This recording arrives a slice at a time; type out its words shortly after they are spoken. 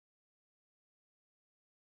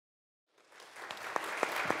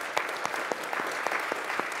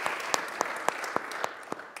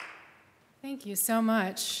Thank you so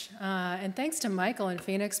much. And thanks to Michael and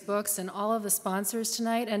Phoenix Books and all of the sponsors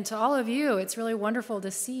tonight, and to all of you. It's really wonderful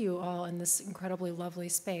to see you all in this incredibly lovely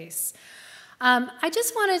space. I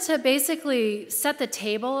just wanted to basically set the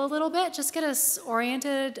table a little bit, just get us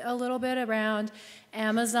oriented a little bit around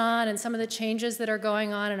Amazon and some of the changes that are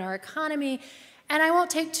going on in our economy. And I won't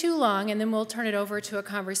take too long, and then we'll turn it over to a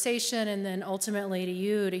conversation and then ultimately to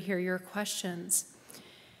you to hear your questions.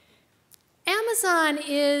 Amazon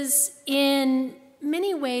is in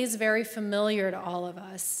many ways very familiar to all of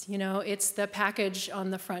us. You know, it's the package on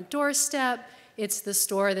the front doorstep. It's the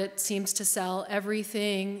store that seems to sell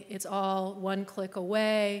everything. It's all one click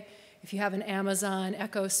away. If you have an Amazon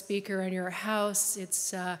Echo speaker in your house,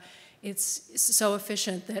 it's so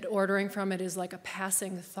efficient that ordering from it is like a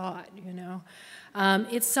passing thought, you know.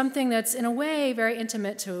 It's something that's, in a way, very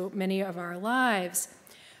intimate to many of our lives.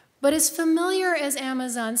 But as familiar as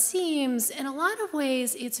Amazon seems, in a lot of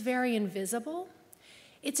ways, it's very invisible.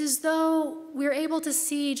 It's as though we're able to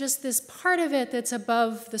see just this part of it that's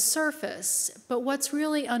above the surface, but what's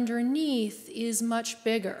really underneath is much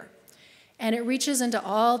bigger. And it reaches into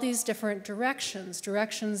all these different directions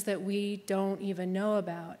that we don't even know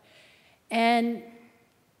about. And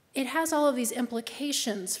it has all of these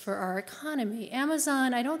implications for our economy.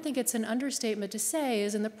 Amazon, I don't think it's an understatement to say,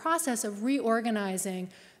 is in the process of reorganizing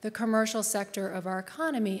the commercial sector of our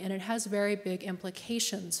economy, and it has very big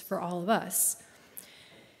implications for all of us.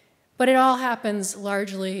 But it all happens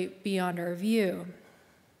largely beyond our view.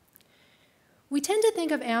 We tend to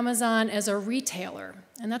think of Amazon as a retailer,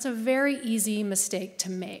 and that's a very easy mistake to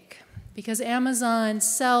make, because Amazon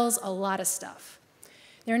sells a lot of stuff.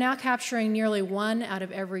 They're now capturing nearly 1 out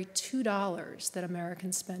of every $2 that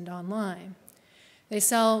Americans spend online. They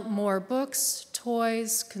sell more books,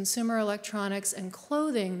 toys, consumer electronics, and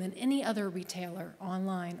clothing than any other retailer,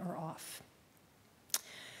 online or off.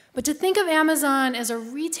 But to think of Amazon as a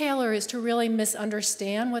retailer is to really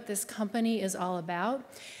misunderstand what this company is all about.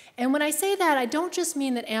 And when I say that, I don't just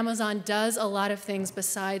mean that Amazon does a lot of things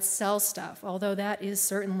besides sell stuff, although that is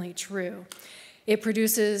certainly true. It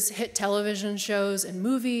produces hit television shows and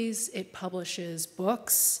movies. It publishes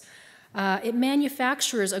books. It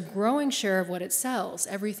manufactures a growing share of what it sells,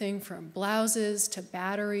 everything from blouses to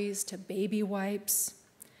batteries to baby wipes.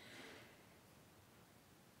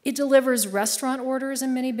 It delivers restaurant orders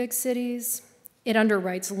in many big cities. It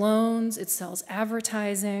underwrites loans. It sells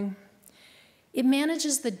advertising. It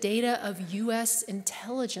manages the data of US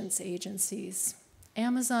intelligence agencies.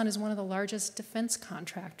 Amazon is one of the largest defense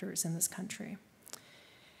contractors in this country.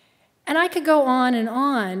 And I could go on and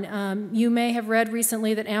on. You may have read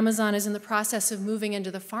recently that Amazon is in the process of moving into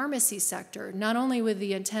the pharmacy sector, not only with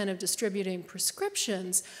the intent of distributing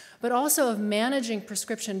prescriptions, but also of managing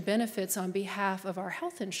prescription benefits on behalf of our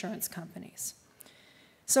health insurance companies.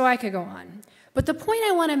 So I could go on. But the point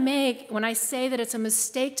I want to make when I say that it's a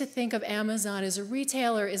mistake to think of Amazon as a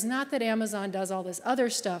retailer is not that Amazon does all this other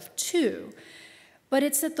stuff too, but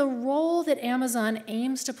it's that the role that Amazon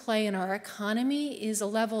aims to play in our economy is a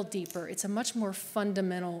level deeper. It's a much more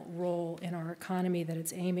fundamental role in our economy that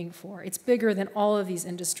it's aiming for. It's bigger than all of these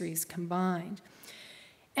industries combined.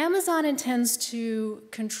 Amazon intends to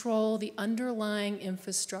control the underlying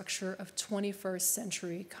infrastructure of 21st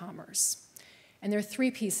century commerce. And there are 3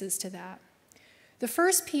 pieces to that. The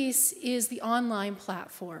first piece is the online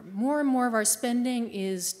platform. More and more of our spending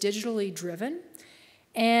is digitally driven.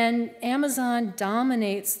 And Amazon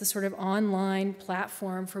dominates the sort of online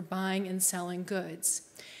platform for buying and selling goods.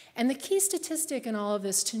 And the key statistic in all of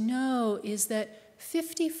this to know is that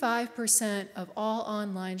 55% of all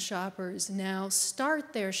online shoppers now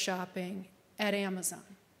start their shopping at Amazon.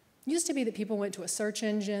 It used to be that people went to a search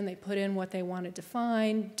engine, they put in what they wanted to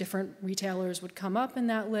find, different retailers would come up in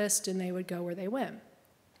that list, and they would go where they went.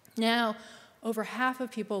 Now, over half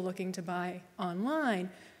of people looking to buy online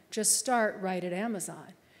just start right at Amazon.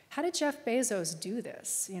 How did Jeff Bezos do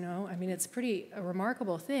this? You know, I mean, it's a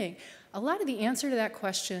remarkable thing. A lot of the answer to that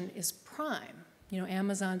question is Prime. You know,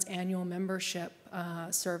 Amazon's annual membership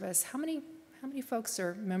service. How many folks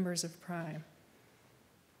are members of Prime?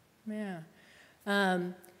 Yeah.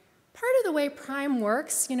 Part of the way Prime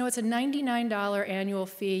works, you know, it's a $99 annual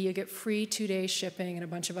fee. You get free 2-day shipping and a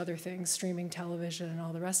bunch of other things, streaming television and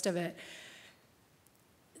all the rest of it.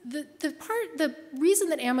 The reason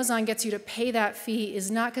that Amazon gets you to pay that fee is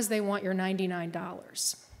not because they want your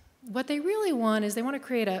 $99. What they really want is they want to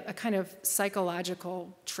create a kind of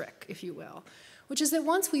psychological trick, if you will, which is that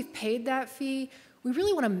once we've paid that fee, we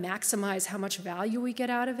really want to maximize how much value we get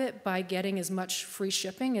out of it by getting as much free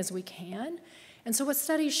shipping as we can. And so what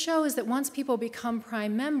studies show is that once people become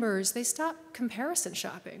Prime members, they stop comparison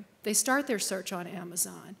shopping. They start their search on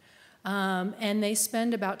Amazon. And they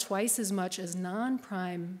spend about twice as much as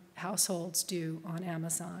non-prime households do on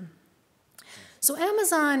Amazon. So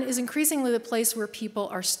Amazon is increasingly the place where people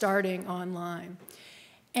are starting online.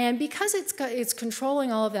 And because it's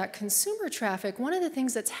controlling all of that consumer traffic, one of the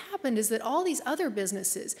things that's happened is that all these other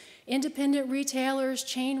businesses, independent retailers,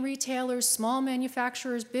 chain retailers, small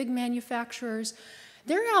manufacturers, big manufacturers,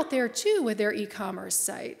 they're out there too with their e-commerce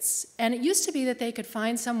sites. And it used to be that they could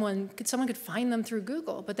find someone could find them through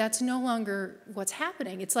Google, but that's no longer what's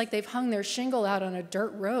happening. It's like they've hung their shingle out on a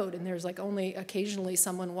dirt road and there's like only occasionally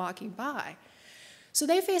someone walking by. So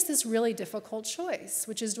they face this really difficult choice,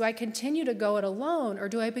 which is, do I continue to go it alone, or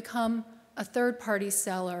do I become a third-party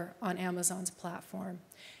seller on Amazon's platform?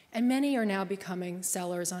 And many are now becoming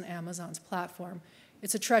sellers on Amazon's platform.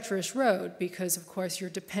 It's a treacherous road because, of course, you're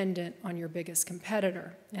dependent on your biggest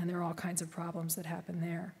competitor, and there are all kinds of problems that happen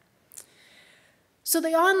there. So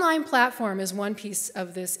the online platform is one piece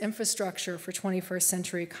of this infrastructure for 21st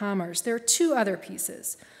century commerce. There are two other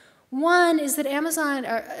pieces. One is that Amazon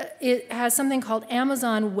it has something called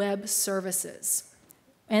Amazon Web Services,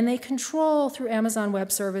 and they control, through Amazon Web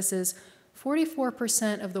Services,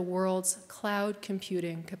 44% of the world's cloud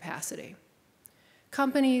computing capacity.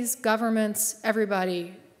 Companies, governments,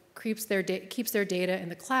 everybody keeps their data in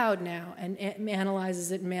the cloud now and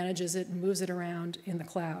analyzes it, manages it, and moves it around in the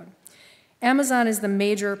cloud. Amazon is the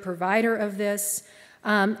major provider of this.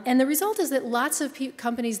 And the result is that lots of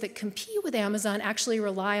companies that compete with Amazon actually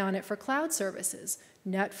rely on it for cloud services.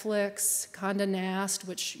 Netflix, Condé Nast,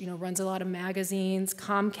 which runs a lot of magazines,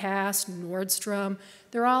 Comcast, Nordstrom,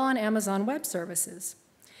 they're all on Amazon Web Services.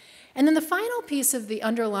 And then the final piece of the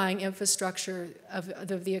underlying infrastructure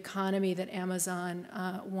of the economy that Amazon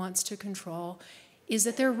wants to control is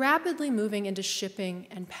that they're rapidly moving into shipping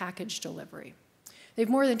and package delivery. They've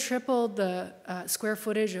more than tripled the square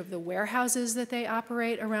footage of the warehouses that they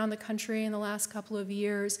operate around the country in the last couple of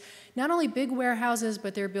years. Not only big warehouses,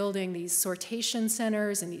 but they're building these sortation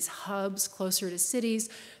centers and these hubs closer to cities.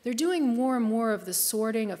 They're doing more and more of the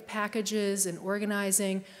sorting of packages and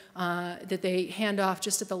organizing that they hand off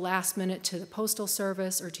just at the last minute to the Postal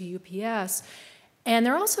Service or to UPS. And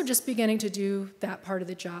they're also just beginning to do that part of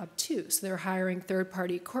the job too. So they're hiring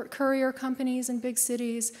third-party courier companies in big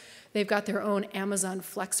cities. They've got their own Amazon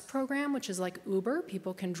Flex program, which is like Uber.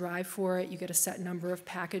 People can drive for it. You get a set number of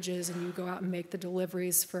packages, and you go out and make the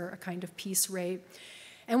deliveries for a kind of piece rate.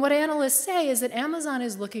 And what analysts say is that Amazon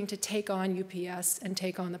is looking to take on UPS and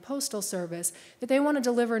take on the Postal Service, that they want to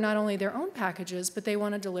deliver not only their own packages, but they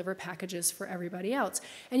want to deliver packages for everybody else.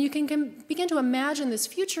 And you can begin to imagine this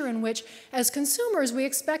future in which, as consumers, we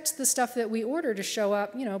expect the stuff that we order to show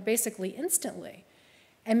up, basically instantly.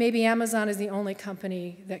 And maybe Amazon is the only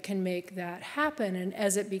company that can make that happen. And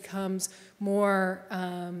as it becomes more,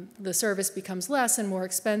 the service becomes less and more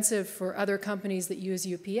expensive for other companies that use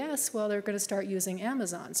UPS, well, they're going to start using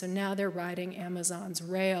Amazon. So now they're riding Amazon's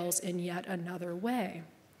rails in yet another way.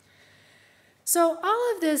 So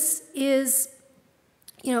all of this is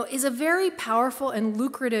a very powerful and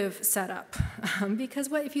lucrative setup.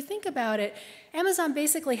 Because if you think about it, Amazon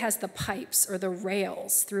basically has the pipes or the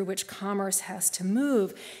rails through which commerce has to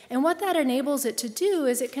move. And what that enables it to do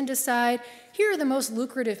is it can decide, here are the most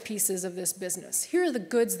lucrative pieces of this business. Here are the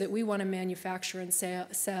goods that we want to manufacture and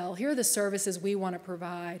sell. Here are the services we want to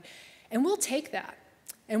provide. And we'll take that.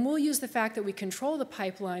 And we'll use the fact that we control the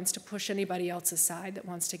pipelines to push anybody else aside that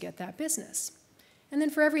wants to get that business. And then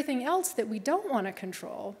for everything else that we don't want to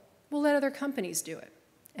control, we'll let other companies do it.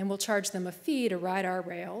 And we'll charge them a fee to ride our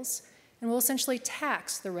rails, and we'll essentially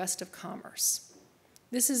tax the rest of commerce.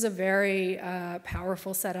 This is a very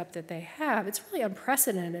powerful setup that they have. It's really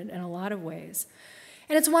unprecedented in a lot of ways.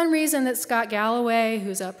 And it's one reason that Scott Galloway,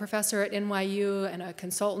 who's a professor at NYU and a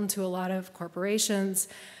consultant to a lot of corporations,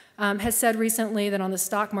 has said recently that on the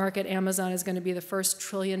stock market, Amazon is going to be the first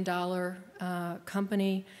trillion-dollar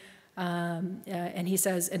company. And he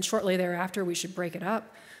says, and shortly thereafter, we should break it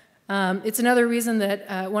up. It's another reason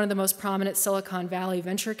that one of the most prominent Silicon Valley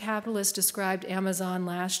venture capitalists described Amazon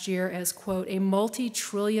last year as, quote, a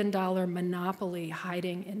multi-trillion-dollar monopoly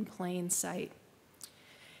hiding in plain sight.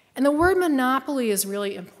 And the word monopoly is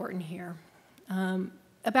really important here.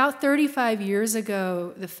 About 35 years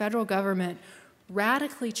ago, the federal government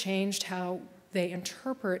radically changed how they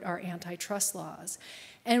interpret our antitrust laws.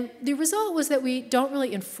 And the result was that we don't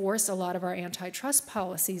really enforce a lot of our antitrust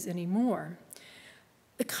policies anymore.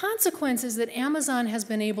 The consequence is that Amazon has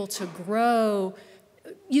been able to grow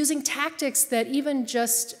using tactics that even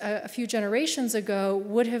just a few generations ago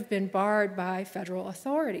would have been barred by federal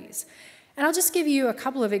authorities. And I'll just give you a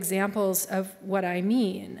couple of examples of what I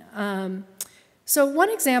mean. So one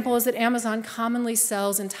example is that Amazon commonly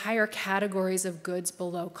sells entire categories of goods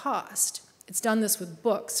below cost. It's done this with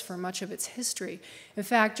books for much of its history. In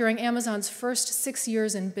fact, during Amazon's first 6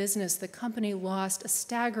 years in business, the company lost a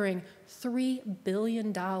staggering $3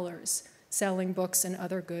 billion selling books and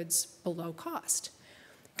other goods below cost.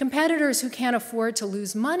 Competitors who can't afford to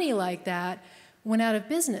lose money like that went out of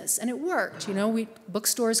business, and it worked. You know,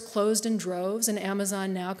 bookstores closed in droves, and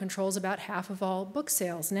Amazon now controls about half of all book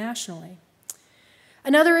sales nationally.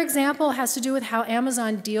 Another example has to do with how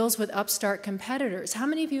Amazon deals with upstart competitors. How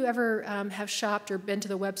many of you ever have shopped or been to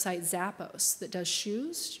the website Zappos that does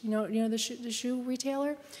shoes? You know the shoe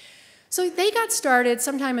retailer? So they got started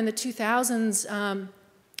sometime in the 2000s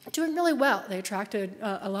doing really well. They attracted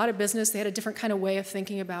a lot of business. They had a different kind of way of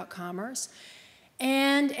thinking about commerce.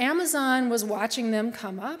 And Amazon was watching them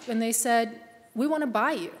come up, and they said, we want to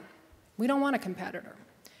buy you. We don't want a competitor.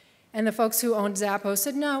 And the folks who owned Zappos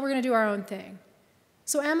said, no, we're going to do our own thing.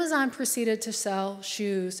 So Amazon proceeded to sell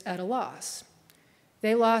shoes at a loss.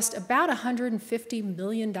 They lost about $150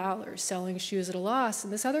 million selling shoes at a loss,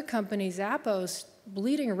 and this other company, Zappos,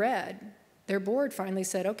 bleeding red, their board finally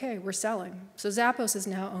said, okay, we're selling. So Zappos is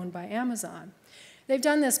now owned by Amazon. They've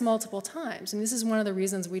done this multiple times, and this is one of the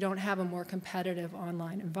reasons we don't have a more competitive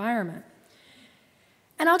online environment.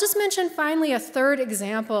 And I'll just mention finally a third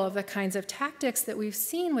example of the kinds of tactics that we've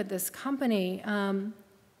seen with this company.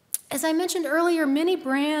 As I mentioned earlier, many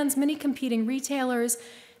brands, many competing retailers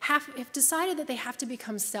have decided that they have to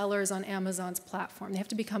become sellers on Amazon's platform. They have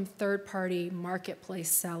to become third-party marketplace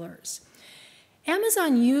sellers.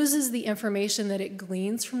 Amazon uses the information that it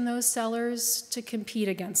gleans from those sellers to compete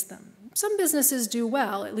against them. Some businesses do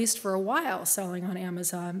well, at least for a while, selling on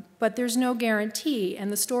Amazon, but there's no guarantee,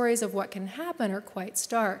 and the stories of what can happen are quite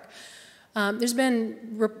stark. There's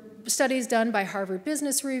been studies done by Harvard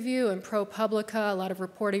Business Review and ProPublica, a lot of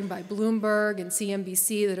reporting by Bloomberg and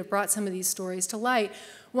CNBC that have brought some of these stories to light.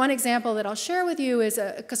 One example that I'll share with you is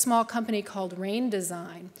a small company called Rain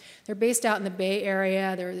Design. They're based out in the Bay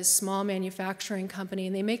Area. They're this small manufacturing company,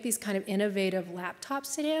 and they make these kind of innovative laptop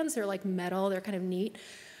stands. They're like metal. They're kind of neat.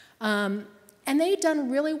 And they've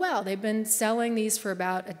done really well. They've been selling these for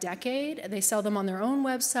about a decade. They sell them on their own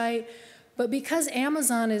website. But because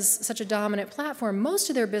Amazon is such a dominant platform, most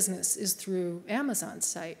of their business is through Amazon's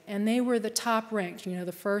site. And they were the top ranked. You know,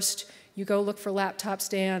 the first, you go look for laptop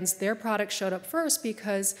stands, their product showed up first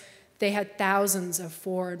because they had thousands of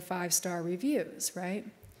 4- and 5-star reviews, right?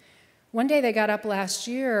 One day they got up last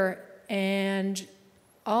year, and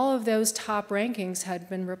all of those top rankings had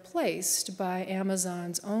been replaced by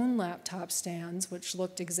Amazon's own laptop stands, which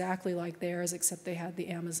looked exactly like theirs, except they had the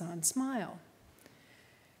Amazon smile.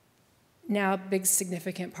 Now a big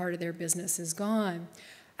significant part of their business is gone.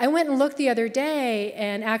 I went and looked the other day,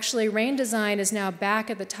 and actually Rain Design is now back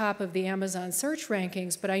at the top of the Amazon search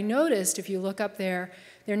rankings, but I noticed if you look up there,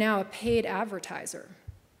 they're now a paid advertiser.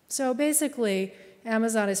 So basically,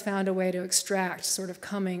 Amazon has found a way to extract sort of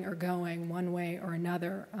coming or going one way or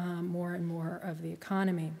another more and more of the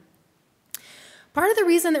economy. Part of the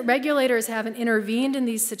reason that regulators haven't intervened in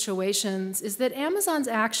these situations is that Amazon's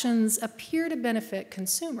actions appear to benefit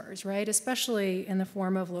consumers, right, especially in the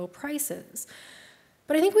form of low prices.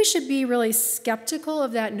 But I think we should be really skeptical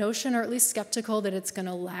of that notion, or at least skeptical that it's going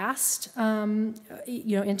to last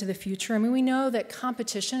into the future. I mean, we know that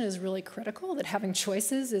competition is really critical, that having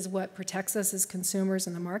choices is what protects us as consumers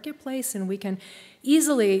in the marketplace, and we can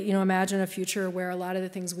easily imagine a future where a lot of the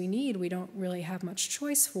things we need we don't really have much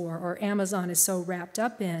choice for, or Amazon is so wrapped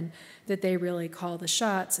up in that they really call the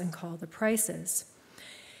shots and call the prices.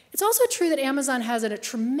 It's also true that Amazon has a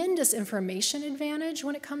tremendous information advantage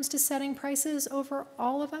when it comes to setting prices over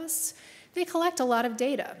all of us. They collect a lot of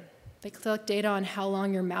data. They collect data on how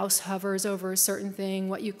long your mouse hovers over a certain thing,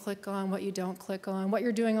 what you click on, what you don't click on, what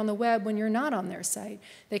you're doing on the web when you're not on their site.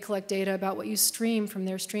 They collect data about what you stream from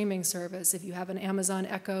their streaming service. If you have an Amazon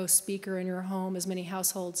Echo speaker in your home, as many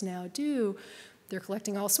households now do, they're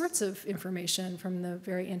collecting all sorts of information from the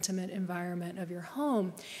very intimate environment of your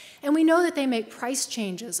home. And we know that they make price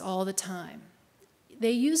changes all the time.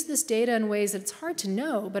 They use this data in ways that it's hard to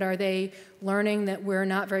know, but are they learning that we're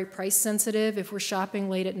not very price sensitive if we're shopping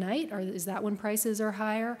late at night, or is that when prices are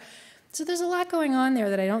higher? So there's a lot going on there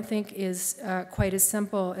that I don't think is quite as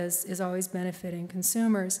simple as is always benefiting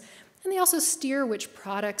consumers. And they also steer which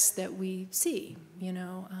products that we see,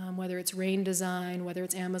 whether it's Rain Design, whether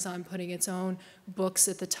it's Amazon putting its own books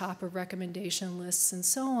at the top of recommendation lists and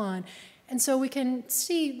so on. And so we can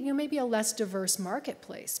see maybe a less diverse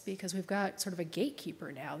marketplace because we've got sort of a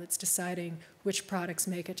gatekeeper now that's deciding which products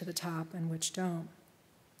make it to the top and which don't.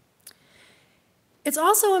 It's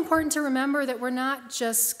also important to remember that we're not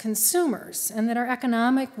just consumers and that our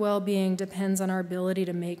economic well-being depends on our ability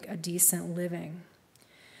to make a decent living.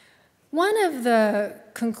 One of the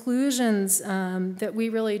conclusions that we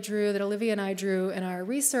really drew, that Olivia and I drew in our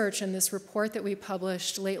research in this report that we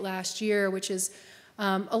published late last year, which is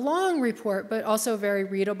a long report, but also very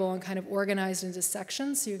readable and kind of organized into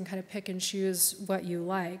sections, so you can kind of pick and choose what you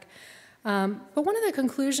like. But one of the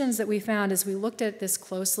conclusions that we found as we looked at this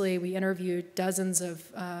closely, we interviewed dozens of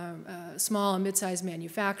small and mid-sized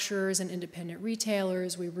manufacturers and independent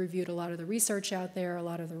retailers. We reviewed a lot of the research out there, a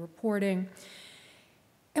lot of the reporting.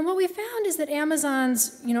 And what we found is that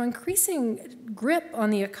Amazon's increasing grip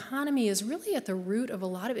on the economy is really at the root of a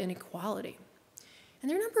lot of inequality. And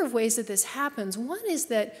there are a number of ways that this happens. One is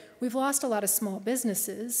that we've lost a lot of small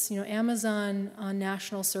businesses. Amazon on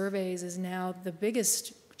national surveys is now the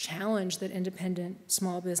biggest challenge that independent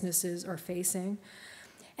small businesses are facing.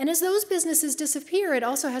 And as those businesses disappear, it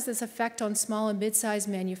also has this effect on small and mid-sized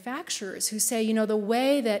manufacturers who say, the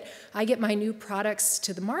way that I get my new products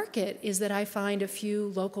to the market is that I find a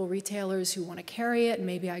few local retailers who want to carry it, and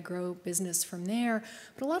maybe I grow business from there.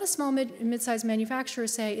 But a lot of small and mid-sized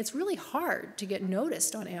manufacturers say it's really hard to get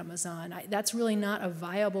noticed on Amazon. That's really not a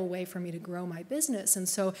viable way for me to grow my business. And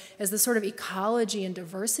so as the sort of ecology and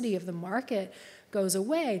diversity of the market goes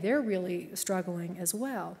away, they're really struggling as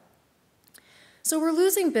well. So we're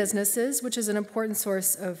losing businesses, which is an important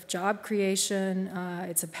source of job creation.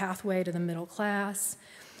 It's a pathway to the middle class.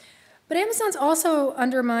 But Amazon's also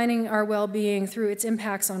undermining our well-being through its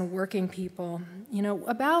impacts on working people.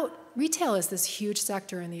 Retail is this huge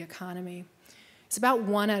sector in the economy. It's about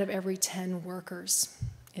 1 out of every 10 workers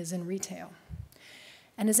is in retail.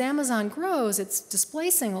 And as Amazon grows, it's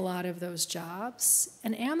displacing a lot of those jobs.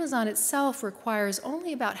 And Amazon itself requires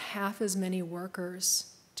only about half as many workers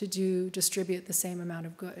to distribute the same amount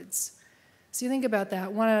of goods. So you think about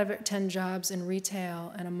that, 1 out of 10 jobs in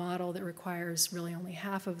retail and a model that requires really only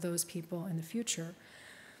half of those people in the future.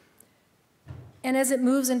 And as it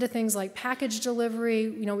moves into things like package delivery,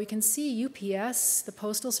 we can see UPS, the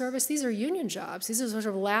Postal Service, these are union jobs. These are sort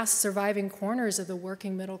of last surviving corners of the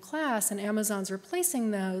working middle class, and Amazon's replacing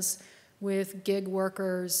those with gig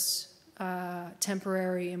workers,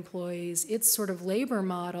 temporary employees. Its sort of labor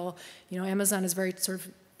model, Amazon is very sort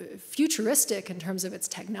of futuristic in terms of its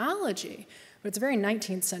technology, but it's very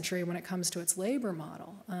 19th century when it comes to its labor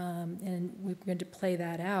model, and we're going to play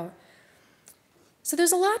that out. So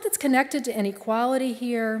there's a lot that's connected to inequality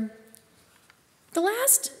here. The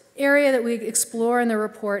last area that we explore in the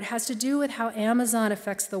report has to do with how Amazon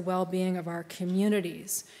affects the well-being of our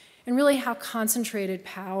communities, and really how concentrated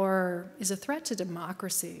power is a threat to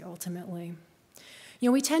democracy, ultimately.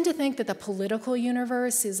 We tend to think that the political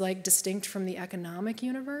universe is distinct from the economic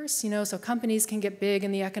universe, so companies can get big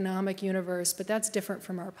in the economic universe, but that's different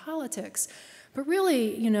from our politics. But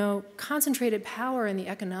really, concentrated power in the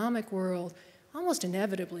economic world almost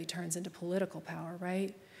inevitably turns into political power,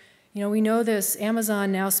 right? We know this.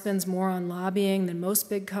 Amazon now spends more on lobbying than most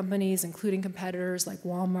big companies, including competitors like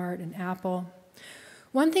Walmart and Apple.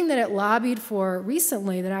 One thing that it lobbied for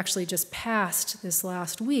recently that actually just passed this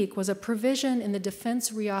last week was a provision in the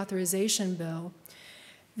Defense Reauthorization Bill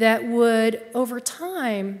that would, over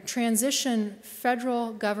time, transition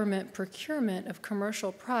federal government procurement of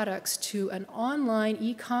commercial products to an online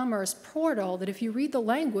e-commerce portal that, if you read the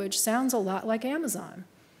language, sounds a lot like Amazon.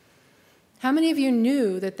 How many of you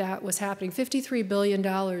knew that that was happening? $53 billion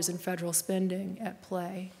in federal spending at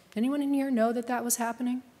play. Anyone in here know that that was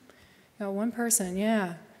happening? One person,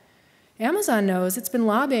 yeah. Amazon knows. It's been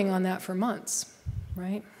lobbying on that for months,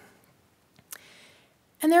 right?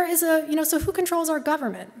 And there is so who controls our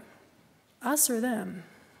government? Us or them?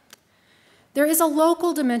 There is a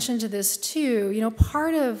local dimension to this too.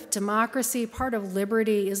 Part of democracy, part of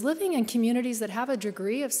liberty is living in communities that have a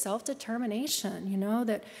degree of self-determination,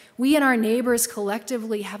 that we and our neighbors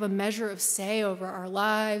collectively have a measure of say over our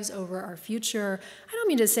lives, over our future. I don't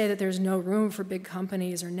mean to say that there's no room for big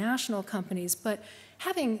companies or national companies, but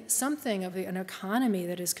having something of an economy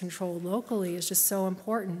that is controlled locally is just so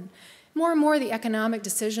important. More and more, the economic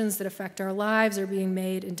decisions that affect our lives are being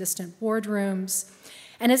made in distant boardrooms.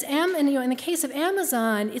 And in the case of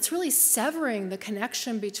Amazon, it's really severing the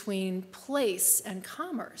connection between place and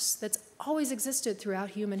commerce that's always existed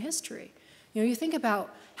throughout human history. You think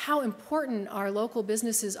about how important our local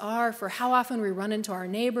businesses are for how often we run into our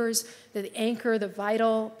neighbors, that anchor the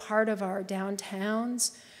vital part of our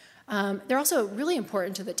downtowns. They're also really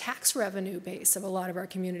important to the tax revenue base of a lot of our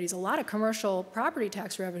communities. A lot of commercial property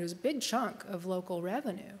tax revenue is a big chunk of local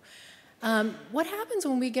revenue. What happens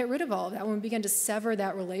when we get rid of all of that, when we begin to sever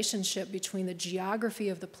that relationship between the geography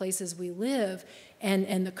of the places we live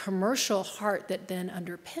and the commercial heart that then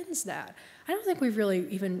underpins that? I don't think we've really,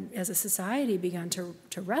 even as a society, begun to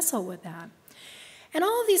wrestle with that. And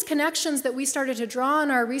all of these connections that we started to draw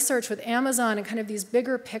in our research with Amazon and kind of these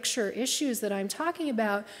bigger picture issues that I'm talking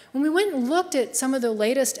about, when we went and looked at some of the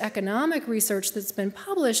latest economic research that's been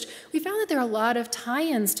published, we found that there are a lot of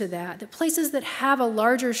tie-ins to that, that places that have a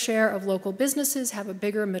larger share of local businesses have a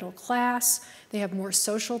bigger middle class, they have more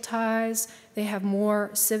social ties, they have more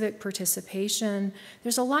civic participation.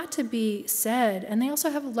 There's a lot to be said, and they also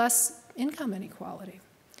have less income inequality.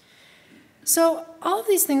 So all of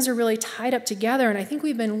these things are really tied up together, and I think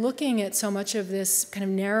we've been looking at so much of this kind of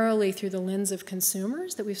narrowly through the lens of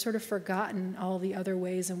consumers that we've sort of forgotten all the other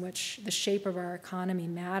ways in which the shape of our economy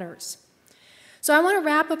matters. So I want to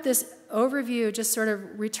wrap up this overview just sort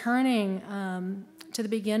of returning to the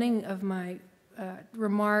beginning of my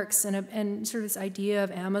remarks and sort of this idea of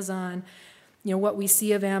Amazon. You know, what we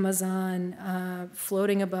see of Amazon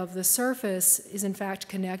floating above the surface is in fact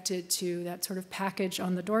connected to that sort of package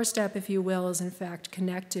on the doorstep, if you will, is in fact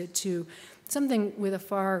connected to something with a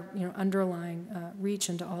far, underlying reach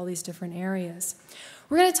into all these different areas.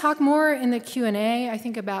 We're going to talk more in the Q&A, I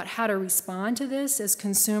think, about how to respond to this as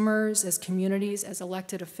consumers, as communities, as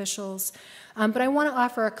elected officials. But I want to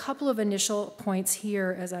offer a couple of initial points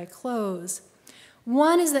here as I close.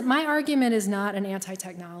 One is that my argument is not an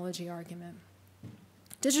anti-technology argument.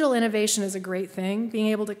 Digital innovation is a great thing. Being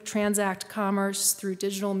able to transact commerce through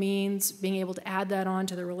digital means, being able to add that on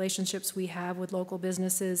to the relationships we have with local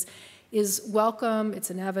businesses is welcome,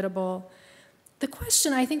 it's inevitable. The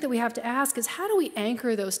question I think that we have to ask is, how do we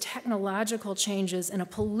anchor those technological changes in a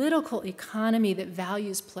political economy that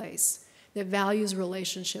values place, that values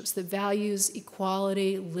relationships, that values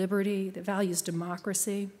equality, liberty, that values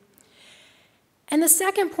democracy? And the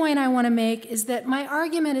second point I want to make is that my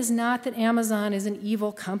argument is not that Amazon is an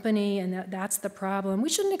evil company and that that's the problem. We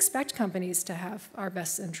shouldn't expect companies to have our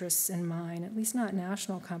best interests in mind, at least not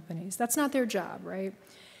national companies. That's not their job, right?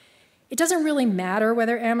 It doesn't really matter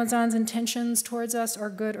whether Amazon's intentions towards us are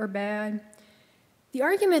good or bad. The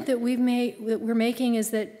argument that we're making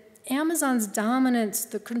is that Amazon's dominance,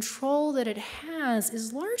 the control that it has,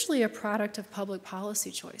 is largely a product of public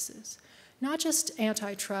policy choices. Not just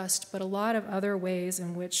antitrust, but a lot of other ways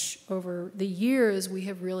in which over the years we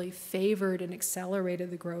have really favored and accelerated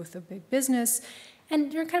the growth of big business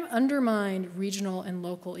and kind of undermined regional and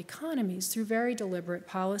local economies through very deliberate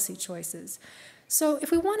policy choices. So if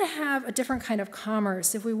we want to have a different kind of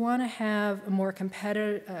commerce, if we want to have a more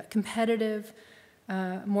competitive,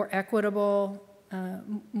 more equitable,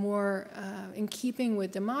 more in keeping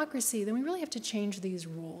with democracy, then we really have to change these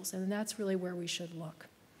rules, and that's really where we should look.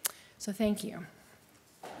 So thank you.